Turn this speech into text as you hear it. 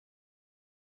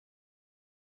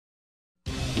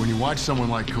When you watch someone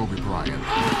like Kobe Bryant,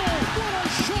 what a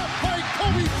shot by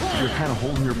Kobe Bryant! you're kind of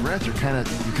holding your breath. You're kind of,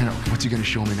 what's he going to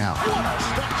show me now? What a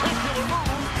spectacular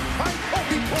move by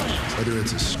Kobe Bryant! Whether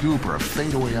it's a scoop or a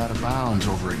fadeaway out of bounds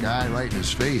over a guy right in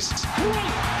his face.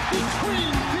 Right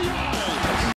between the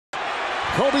eyes.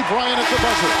 Kobe Bryant at the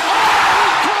buzzer. Oh,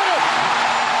 he got it!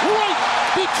 Right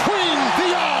between the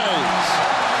eyes.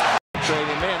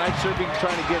 Trading man, I'd sure be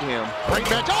trying to get him. Right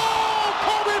back. Oh,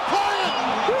 Kobe Bryant!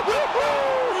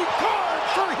 Regard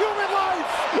for human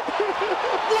life!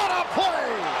 What a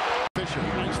play! Fisher,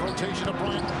 nice rotation of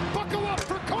Bryant. Buckle up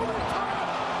for Kobe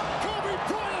Bryant! Kobe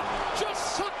Bryant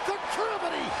just sucked the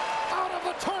gravity out of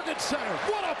the target center.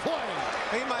 What a play!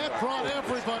 That brought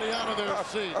everybody out of their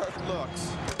seat.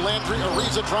 Looks. Landry,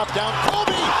 Ariza drop down.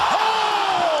 Kobe!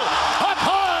 Oh! Up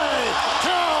high!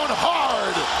 Down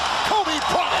hard! Kobe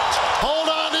Bryant! Hold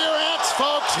on to your hats,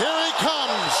 folks. Here he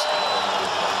comes.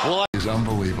 Well, it's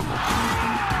unbelievable.